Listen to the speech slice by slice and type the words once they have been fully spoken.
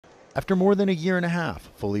After more than a year and a half,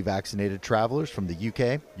 fully vaccinated travelers from the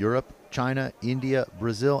UK, Europe, China, India,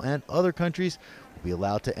 Brazil, and other countries will be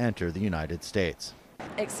allowed to enter the United States.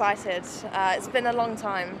 Excited. It's been a long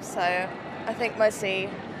time, so I think mostly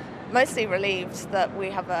relieved that we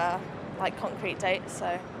have a concrete date,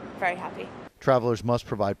 so very happy. Travelers must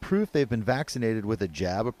provide proof they've been vaccinated with a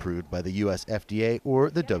jab approved by the U.S. FDA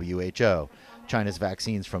or the WHO. China's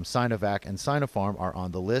vaccines from Sinovac and Sinopharm are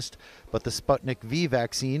on the list, but the Sputnik V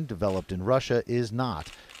vaccine developed in Russia is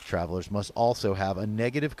not. Travelers must also have a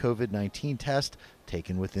negative COVID-19 test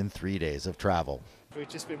taken within 3 days of travel. We've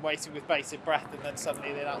just been waiting with bated breath, and then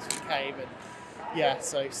suddenly the announcement came, and yeah,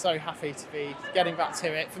 so happy to be getting back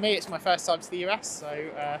to it. For me, it's my first time to the US,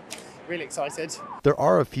 so really excited. There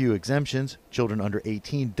are a few exemptions. Children under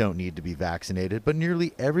 18 don't need to be vaccinated, but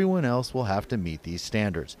nearly everyone else will have to meet these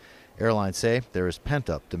standards. Airlines say there is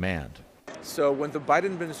pent-up demand. So when the Biden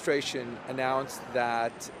administration announced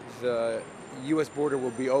that the U.S. border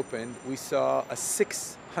will be opened, we saw a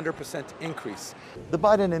 600% increase. The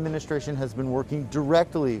Biden administration has been working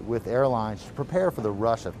directly with airlines to prepare for the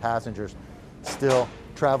rush of passengers. Still,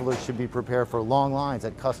 travelers should be prepared for long lines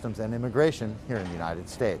at customs and immigration here in the United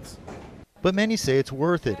States. But many say it's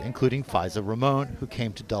worth it, including Faiza Ramon, who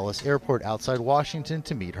came to Dulles Airport outside Washington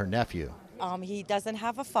to meet her nephew. He doesn't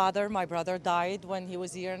have a father. My brother died when he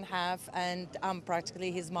was a year and a half, and I'm practically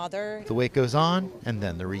his mother. The wait goes on, and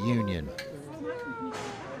then the reunion.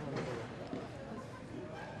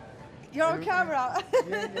 You're on camera.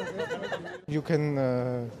 You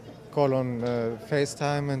can call on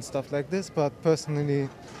FaceTime and stuff like this, but personally,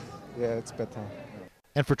 yeah, it's better.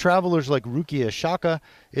 And for travelers like Rukia Shaka,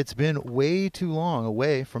 it's been way too long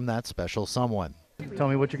away from that special someone. Tell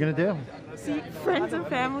me what you're going to do. See friends and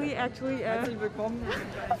family, actually. Yeah. Oh my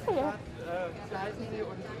god,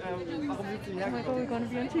 we're going to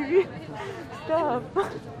be on TV. Stop.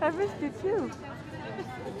 I missed you too.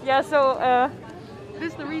 Yeah, so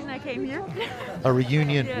this is the reason I came here. A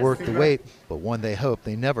reunion Yes. worth the wait, but one they hope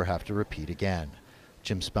they never have to repeat again.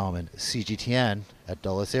 Jim Spellman, CGTN, at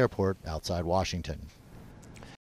Dulles Airport outside Washington.